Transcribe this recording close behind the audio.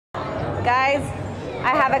Guys,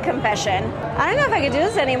 I have a confession. I don't know if I can do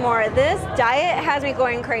this anymore. This diet has me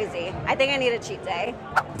going crazy. I think I need a cheat day.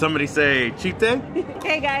 Somebody say cheat day?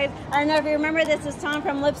 Hey guys, I don't know if you remember, this is Tom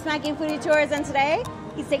from Lip Smacking Foodie Tours, and today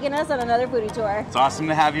he's taking us on another foodie tour. It's awesome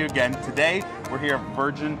to have you again. Today, we're here at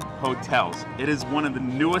Virgin Hotels. It is one of the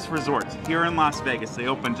newest resorts here in Las Vegas. They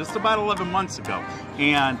opened just about 11 months ago,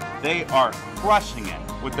 and they are crushing it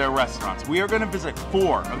with their restaurants. We are going to visit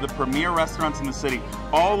 4 of the premier restaurants in the city,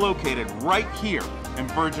 all located right here in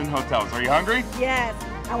Virgin Hotels. Are you hungry? Yes,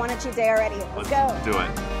 I want a cheat day already. Let's go. Do it.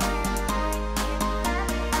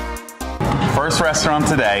 First restaurant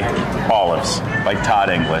today, Olives by Todd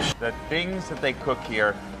English. The things that they cook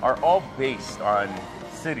here are all based on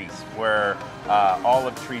cities where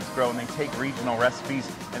olive trees grow, and they take regional recipes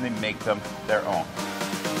and they make them their own.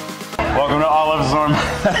 Welcome to Olives,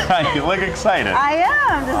 Norma. You look excited. I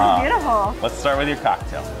am. This is beautiful. Let's start with your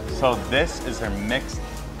cocktail. So this is their mixed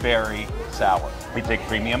berry sour. We take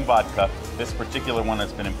premium vodka. This particular one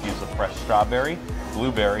has been infused with fresh strawberry,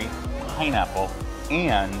 blueberry, pineapple,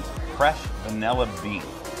 and fresh vanilla bean.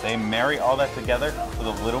 They marry all that together with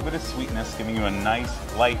a little bit of sweetness, giving you a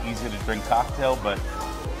nice, light, easy to drink cocktail, but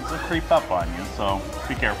this will creep up on you, so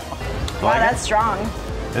be careful. Wow, that's strong.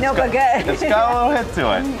 No, but good. It's got a little hit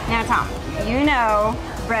to it. Now, Tom, you know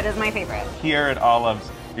bread is my favorite. Here at Olives,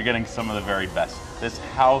 you're getting some of the very best. This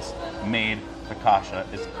house-made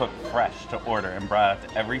focaccia is cooked fresh to order and brought out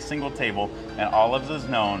to every single table, and Olives is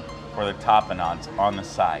known for their tapenades on the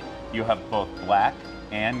side. You have both black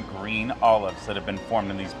and green olives that have been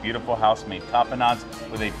formed in these beautiful house-made tapenades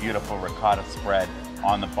with a beautiful ricotta spread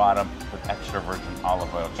on the bottom with extra virgin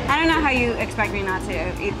olive oil. I don't know how you expect me not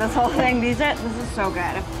to eat this whole thing. This is so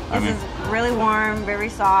good. This is really warm, very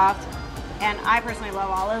soft, and I personally love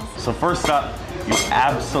olives. So first up, you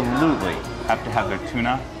absolutely have to have their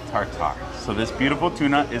tuna tartare. So this beautiful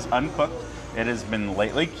tuna is uncooked. It has been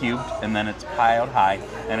lightly cubed, and then it's piled high,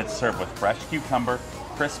 and it's served with fresh cucumber,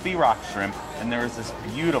 crispy rock shrimp, and there is this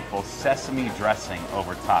beautiful sesame dressing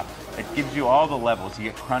over top. It gives you all the levels. You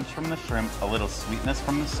get crunch from the shrimp, a little sweetness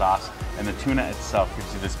from the sauce, and the tuna itself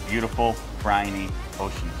gives you this beautiful, briny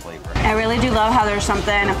ocean flavor. I really do love how there's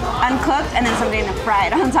something uncooked and then something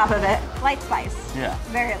fried on top of it. Light spice. Yeah.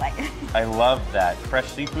 Very light. I love that fresh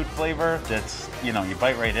seafood flavor that's, you know, you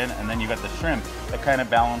bite right in, and then you got the shrimp that kind of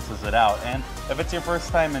balances it out. And if it's your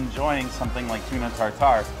first time enjoying something like tuna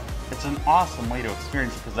tartare, it's an awesome way to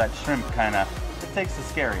experience it because that shrimp kind of, it takes the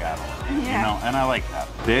scary out of it, you know, and I like that.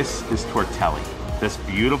 This is tortelli. This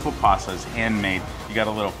beautiful pasta is handmade. You got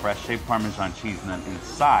a little fresh shaved Parmesan cheese, and then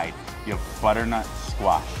inside you have butternut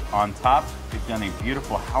squash. On top, they've done a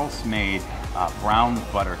beautiful house-made brown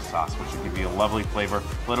butter sauce, which will give you a lovely flavor,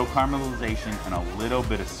 little caramelization, and a little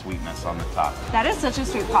bit of sweetness on the top. That is such a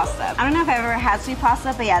sweet pasta. I don't know if I've ever had sweet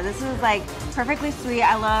pasta, but yeah, this is like perfectly sweet.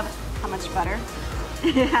 I love how much butter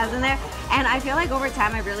it has in there, and I feel like over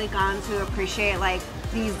time I've really gone to appreciate like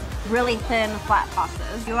these really thin flat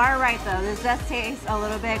pastas. You are right though, this does taste a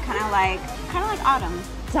little bit kind of like autumn.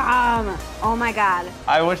 Tom, oh my god.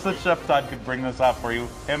 I wish that Chef Todd could bring this out for you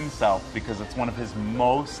himself because it's one of his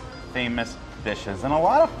most famous dishes, and a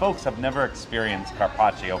lot of folks have never experienced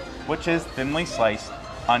carpaccio, which is thinly sliced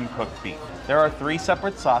uncooked beef. There are 3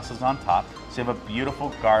 separate sauces on top. So you have a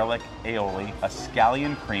beautiful garlic aioli, a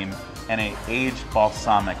scallion cream, and an aged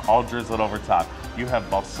balsamic, all drizzled over top. You have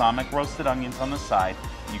balsamic roasted onions on the side.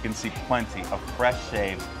 You can see plenty of fresh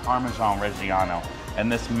shaved Parmesan Reggiano.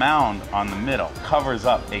 And this mound on the middle covers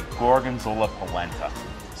up a Gorgonzola polenta.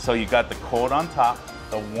 So you got the cold on top,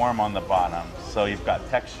 the warm on the bottom. So you've got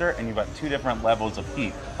texture, and you've got 2 different levels of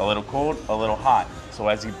heat. A little cold, a little hot. So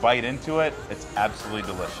as you bite into it, it's absolutely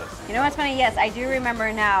delicious. You know what's funny? Yes, I do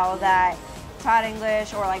remember now that Todd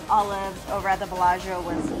English or like Olives over at the Bellagio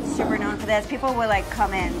was super known for this. People would like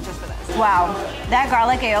come in just for this. Wow, that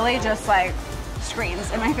garlic aioli just like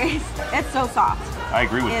screams in my face. It's so soft. I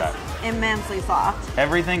agree with that. It's immensely soft.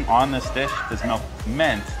 Everything on this dish is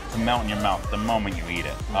meant to melt in your mouth the moment you eat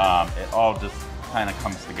it. It all just kind of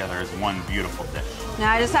comes together as one beautiful dish.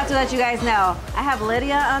 Now I just have to let you guys know, I have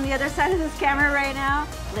Lydia on the other side of this camera right now.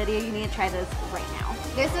 Lydia, you need to try this right now.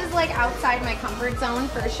 This is like outside my comfort zone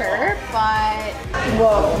for sure, but...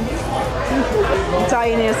 Whoa. That's all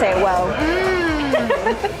you need to say, whoa.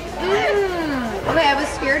 Okay, I was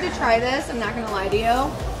scared to try this, I'm not gonna lie to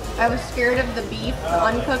you. I was scared of the beef, the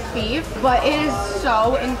uncooked beef, but it is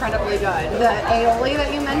so incredibly good. The aioli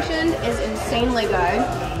that you mentioned is insanely good.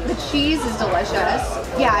 The cheese is delicious.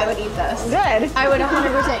 Yeah, I would eat this. Good. I would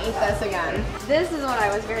 100% eat this again. This is what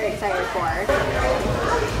I was very excited for.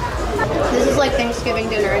 This is like Thanksgiving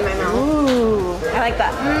dinner in my mouth. Ooh. I like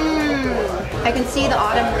that. I can see the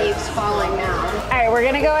autumn leaves falling now. All right, we're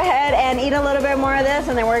gonna go ahead and eat a little bit more of this,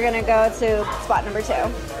 and then we're gonna go to spot number 2.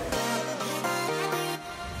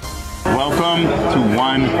 Welcome to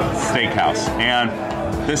ONE Steakhouse, and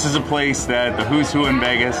this is a place that the who's who in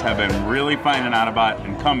Vegas have been really finding out about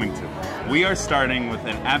and coming to. We are starting with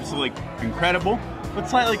an absolutely incredible but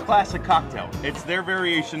slightly classic cocktail. It's their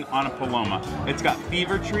variation on a Paloma. It's got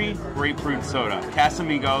Fever Tree, grapefruit soda,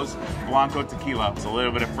 Casamigos, Blanco tequila. It's a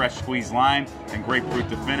little bit of fresh squeezed lime and grapefruit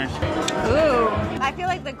to finish. Ooh, I feel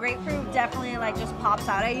like the grapefruit definitely like just pops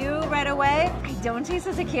out at you right away. I don't taste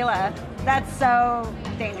the tequila. That's so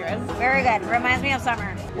dangerous. Very good. Reminds me of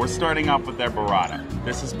summer. We're starting off with their burrata.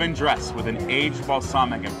 This has been dressed with an aged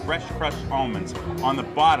balsamic and fresh crushed almonds. On the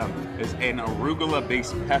bottom is an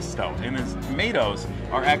arugula-based pesto, and its tomatoes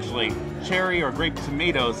are actually cherry or grape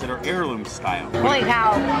tomatoes that are heirloom style. Holy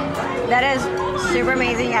cow, that is super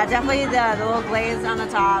amazing. Yeah, definitely the little glaze on the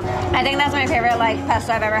top. I think that's my favorite like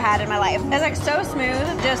pesto I've ever had in my life. It's like so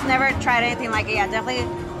smooth. Just never tried anything like it. Yeah, definitely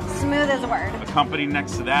smooth as a word. Accompanied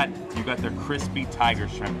next to that, you got their crispy tiger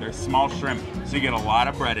shrimp. They're small shrimp, so you get a lot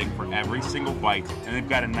of breading for every single bite, and they've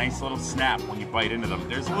got a nice little snap when you bite into them.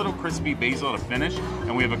 There's a little crispy basil to finish,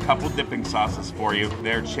 and we have a couple dipping sauces for you.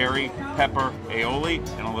 They're cherry, pepper, aioli,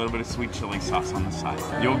 and a little bit of sweet chili sauce on the side.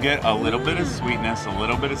 You'll get a little bit of sweetness, a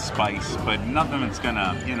little bit of spice, but nothing that's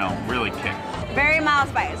gonna, you know, really kick. Very mild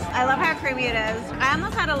spice. I love how creamy it is. I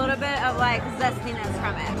almost had a little bit of like zestiness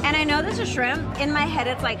from it. And I know this is shrimp. In my head,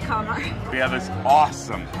 it's like calamar. We have this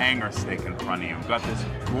awesome hanger steak in front of you. We've got this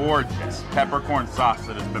gorgeous peppercorn sauce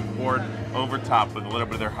that has been poured over top with a little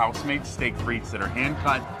bit of their house-made steak frites that are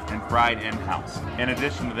hand-cut and fried in-house. In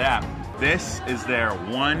addition to that, this is their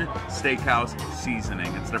ONE Steakhouse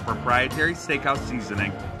seasoning. It's their proprietary steakhouse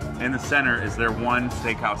seasoning. In the center is their ONE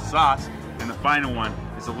Steakhouse sauce. And the final one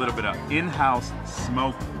is a little bit of in-house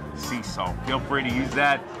smoked sea salt. Feel free to use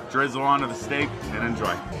that, drizzle onto the steak, and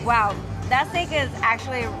enjoy. Wow, that steak is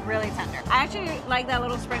actually really tender. I actually like that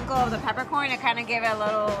little sprinkle of the peppercorn. It kind of gave it a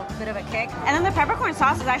little bit of a kick. And then the peppercorn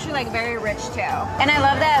sauce is actually like very rich too. And I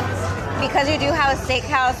love that because you do have a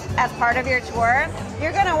steakhouse as part of your tour,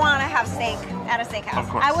 you're gonna wanna have steak at a steakhouse. Of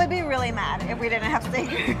course. I would be really mad if we didn't have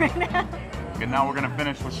steak right now. And now we're gonna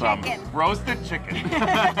finish with some roasted chicken.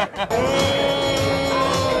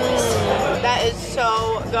 That is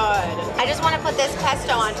so good. I just want to put this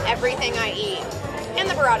pesto on everything I eat. And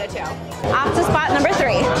the burrata too. Off to spot number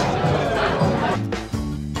 3.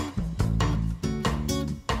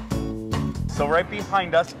 So right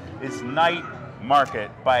behind us is Night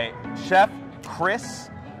Market by Chef Chris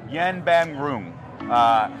Yanbangroom.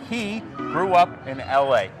 He grew up in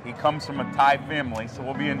LA. He comes from a Thai family, so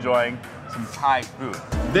we'll be enjoying some Thai food.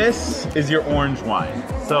 This is your orange wine.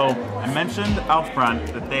 So I mentioned out front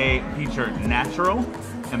that they feature natural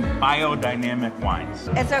and biodynamic wines.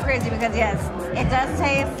 It's so crazy because yes, it does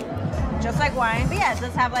taste just like wine, but yeah, it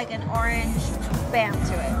does have like an orange bam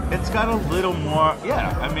to it. It's got a little more,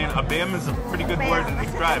 yeah, I mean, a bam is a pretty good word to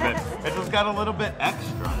describe it. It's just got a little bit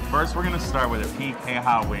extra. First, we're gonna start with a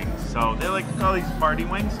PKH wings. So they like to call these party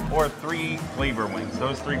wings or 3 flavor wings.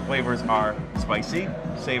 Those 3 flavors are spicy,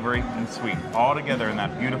 savory, and sweet, all together in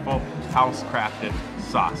that beautiful house-crafted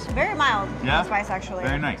sauce. Very mild Yeah? spice actually.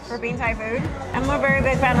 Very nice. For being Thai food. I'm a very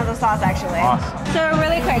big fan of the sauce actually. Awesome. So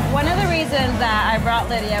really quick, one of the reasons that I brought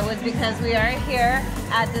Lydia was because we are here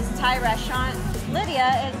at this Thai restaurant.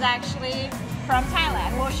 Lydia is actually from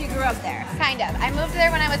Thailand. Well, she grew up there. Kind of. I moved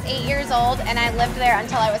there when I was 8 years old and I lived there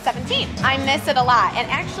until I was 17. I miss it a lot.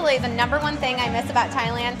 And actually the #1 thing I miss about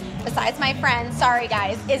Thailand, besides my friends, sorry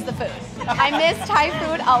guys, is the food. I miss Thai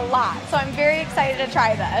food a lot. So I'm very excited to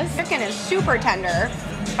try this. Chicken is super tender.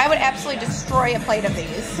 I would absolutely destroy a plate of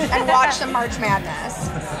these and watch some March Madness.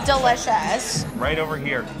 Delicious. Right over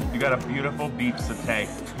here, you got a beautiful beef satay.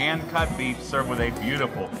 Hand-cut beef served with a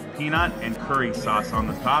beautiful peanut and curry sauce on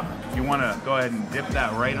the top. You want to go ahead and dip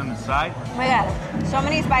that right on the side. Oh my god, so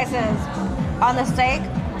many spices on the steak.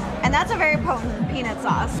 And that's a very potent peanut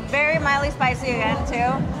sauce. Very mildly spicy again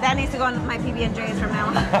too. That needs to go into my PB&Js from now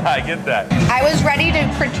on. I get that. I was ready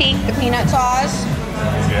to critique the peanut sauce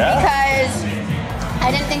because I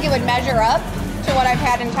didn't think it would measure up to what I've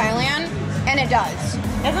had in Thailand, and it does.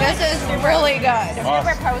 This is really good.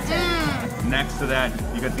 Super potent. Next to that,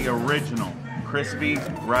 you got the original crispy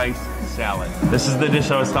rice salad. This is the dish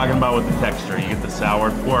I was talking about with the texture. You get the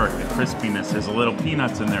soured pork, the crispiness, there's a little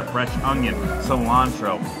peanuts in there, fresh onion,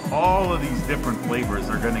 cilantro. All of these different flavors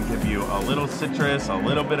are gonna give you a little citrus, a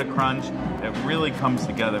little bit of crunch. It really comes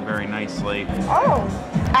together very nicely. Oh,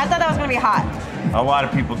 I thought that was gonna be hot. A lot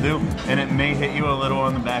of people do, and it may hit you a little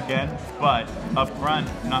on the back end, but up front,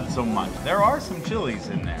 not so much. There are some chilies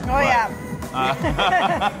in there. Oh yeah.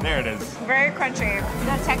 There it is. Very crunchy.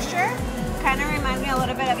 The texture kind of reminds me a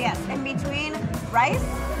little bit of, yes, in between rice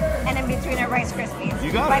and in between a Rice Krispies.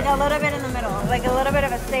 You got like it. Like a little bit in the middle. Like a little bit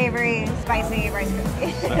of a savory, spicy Rice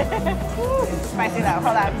Krispie. Spicy though,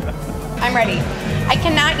 hold on. I'm ready. I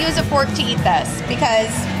cannot use a fork to eat this because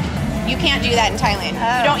you can't do that in Thailand.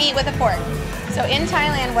 You don't eat with a fork. So in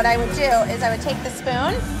Thailand, what I would do is I would take the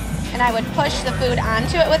spoon and I would push the food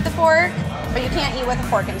onto it with the fork, but you can't eat with a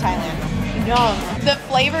fork in Thailand. Yum. The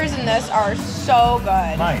flavors in this are so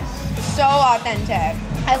good. Nice. So authentic.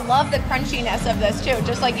 I love the crunchiness of this too,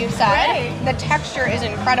 just like you said. Right. The texture is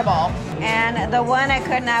incredible. And the one I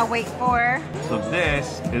could not wait for. So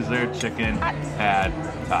this is their chicken pad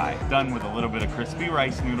thai, done with a little bit of crispy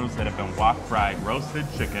rice noodles that have been wok fried, roasted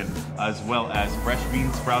chicken, as well as fresh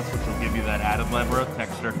bean sprouts, which will give you that added level of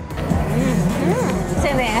texture.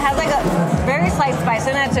 Same thing. It has like a very slight spice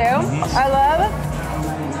in it too. I love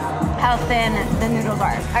how thin the noodles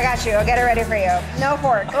are. I got you. I'll get it ready for you. No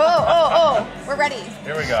fork. Oh, we're ready.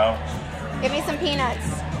 Here we go. Give me some peanuts.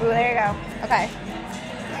 Ooh, there you go. Okay.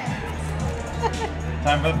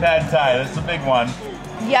 Time for the pad thai. This is a big one.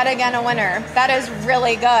 Yet again a winner. That is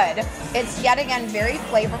really good. It's yet again very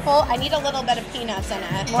flavorful. I need a little bit of peanuts in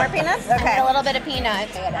it. More peanuts? I Okay. need a little bit of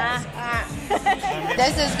peanuts.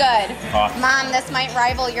 This is good. Awesome. Mom, this might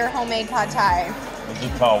rival your homemade pad thai. This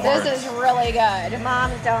is tall words. This is really good.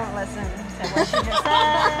 Mom, don't listen to what she just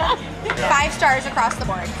said. 5 stars across the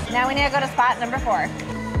board. Now we need to go to spot number 4.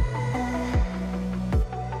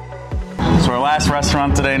 So our last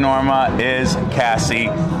restaurant today, Norma, is Kassi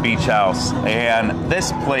Beach House. And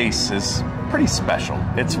this place is pretty special.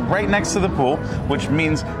 It's right next to the pool, which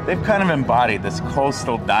means they've kind of embodied this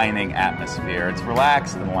coastal dining atmosphere. It's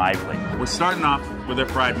relaxed and lively. We're starting off with their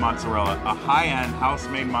fried mozzarella, a high-end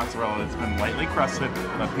house-made mozzarella that's been lightly crusted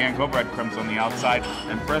with panko breadcrumbs on the outside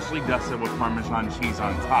and freshly dusted with Parmesan cheese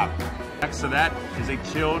on top. Next to that is a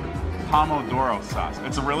chilled pomodoro sauce.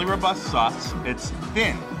 It's a really robust sauce. It's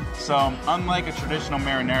thin. So unlike a traditional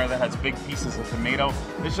marinara that has big pieces of tomato,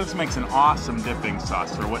 this just makes an awesome dipping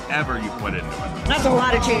sauce for whatever you put into it. That's a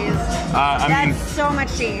lot of cheese. I mean, so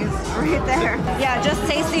much cheese right there. Yeah, just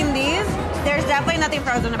tasting these, there's definitely nothing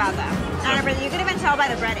frozen about them. You can even tell by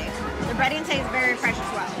the breading. The breading tastes very fresh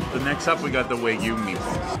as well. So next up, we got the Wagyu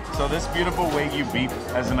meatballs. So this beautiful Wagyu beef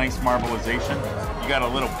has a nice marbleization. You got a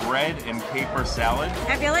little bread and caper salad.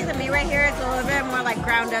 I feel like the meat right here, it's a little bit more like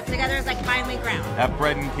ground up together. It's like finely ground. That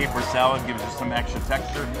bread and caper salad gives you some extra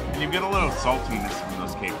texture, and you get a little saltiness from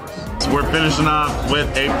those capers. So we're finishing off with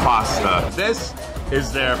a pasta. This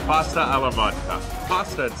is their pasta alla vodka.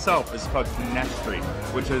 Pasta itself is called Kinestri,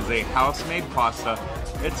 which is a house-made pasta.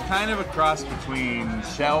 It's kind of a cross between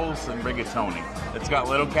shells and rigatoni. It's got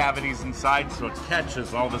little cavities inside, so it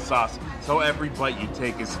catches all the sauce. So every bite you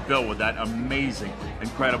take is filled with that amazing,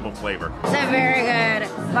 incredible flavor. It's a very good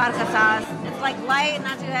vodka sauce. It's like light,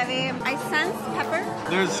 not too heavy. I sense pepper.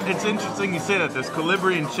 It's interesting you say that. There's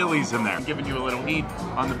Calabrian chilies in there, giving you a little heat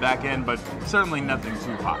on the back end, but certainly nothing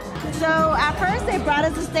too hot. So at first they brought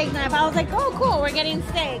us a steak knife. I was like, oh cool, we're getting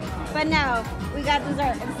steak. But no, we got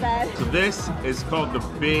dessert instead. So this is called the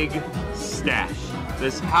Big Stache.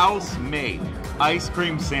 This house-made ice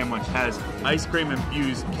cream sandwich has ice cream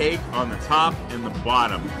infused cake on the top and the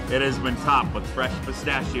bottom. It has been topped with fresh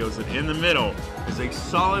pistachios, and in the middle is a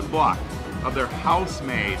solid block of their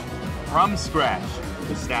house-made, from scratch,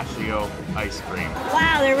 pistachio ice cream.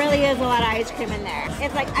 Wow, there really is a lot of ice cream in there.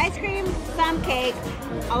 It's like ice cream, some cake,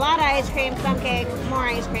 a lot of ice cream, some cake, more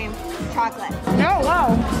ice cream, chocolate. Oh,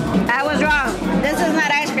 wow. I was wrong. This is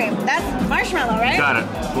not ice cream. That's marshmallow, right? Got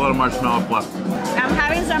it. A little marshmallow fluff. I'm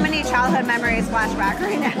having so many childhood memories flashback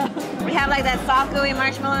right now. We have like that soft gooey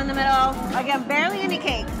marshmallow in the middle. Again, barely any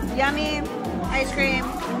cake. Yummy ice cream,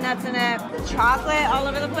 nuts in it, chocolate all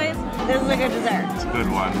over the place. This is a good dessert. It's a good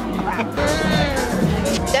one.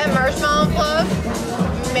 That marshmallow fluff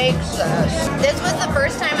makes us. This was the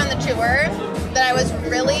first time on the tour that I was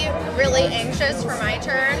really, really anxious for my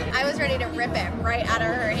turn. I was ready to rip it right out of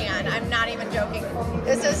her hand. I'm not even joking.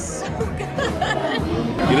 This is so good.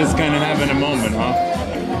 You're just kind of having a moment, huh?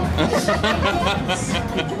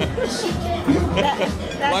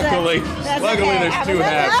 Luckily, okay. there's 2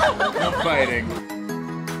 halves. No fighting.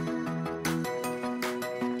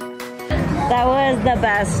 That was the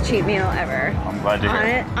best cheat meal ever. I'm glad to hear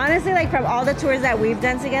it. Honestly, like from all the tours that we've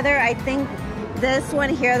done together, I think this one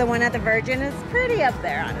here, the one at the Virgin, is pretty up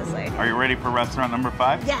there, honestly. Are you ready for restaurant number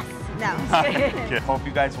 5? Yes. No. Hope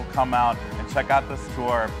you guys will come out and check out this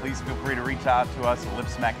tour. Please feel free to reach out to us at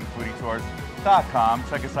lipsmackingfoodietours.com.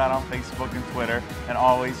 Check us out on Facebook and Twitter. And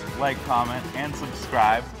always like, comment, and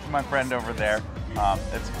subscribe to my friend over there.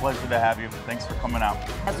 It's a pleasure to have you. Thanks for coming out.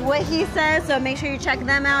 That's what he says, so make sure you check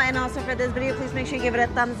them out. And also for this video, please make sure you give it a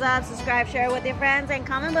thumbs up, subscribe, share it with your friends, and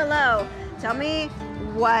comment below. Tell me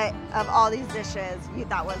what of all these dishes you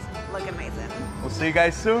thought look amazing. We'll see you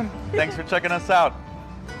guys soon. Thanks for checking us out.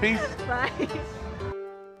 Peace. Bye.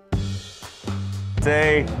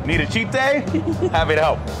 Say, need a cheat day? Happy to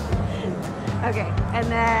help. Okay, and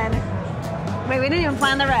then, wait, we didn't even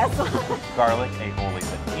plan the rest. Garlic aioli,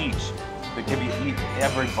 but each. They give you eat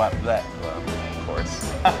every but that, of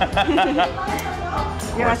course.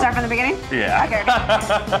 You want to start from the beginning? Yeah. Okay.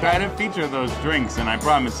 Try to feature those drinks, and I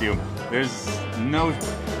promise you, there's no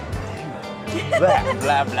blah,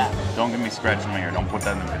 blah, blah. Don't get me scratching my ear. Don't put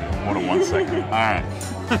that in the video. Hold on 1 second. All right.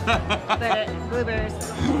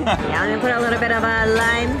 Blueberries. Yeah, I'm gonna put a little bit of a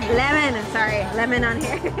lemon on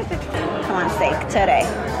here. Come on, steak today.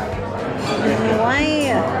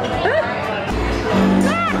 Why?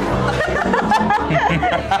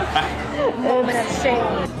 Moment of shame.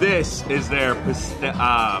 This is their yeah.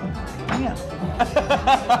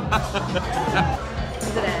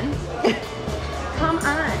 Is it in? Come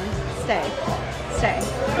on. Stay.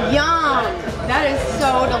 Yum. That is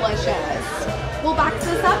so delicious. We'll box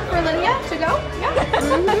this up for Lydia to go. Yeah.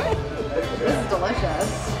 This is delicious.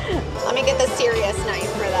 Let me get the serious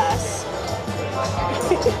knife for this.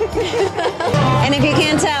 And if you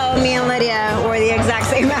can't tell, me and Lydia wore the exact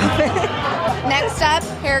same outfit. Next up,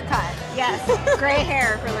 haircut. Yes, gray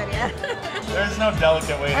hair for Lydia. There's no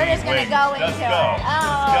delicate way to We're just gonna go into it. Let's go.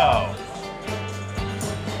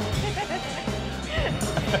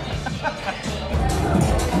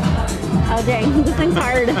 Oh dang, this thing's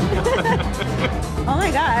hard. Oh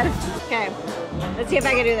my god. Okay, let's see if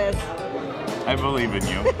I can do this. I believe in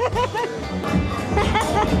you.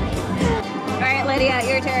 All right, Lydia,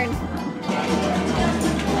 your turn.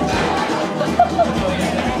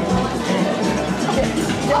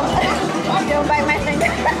 Don't bite my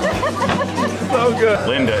finger. So good.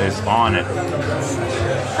 Linda is on it.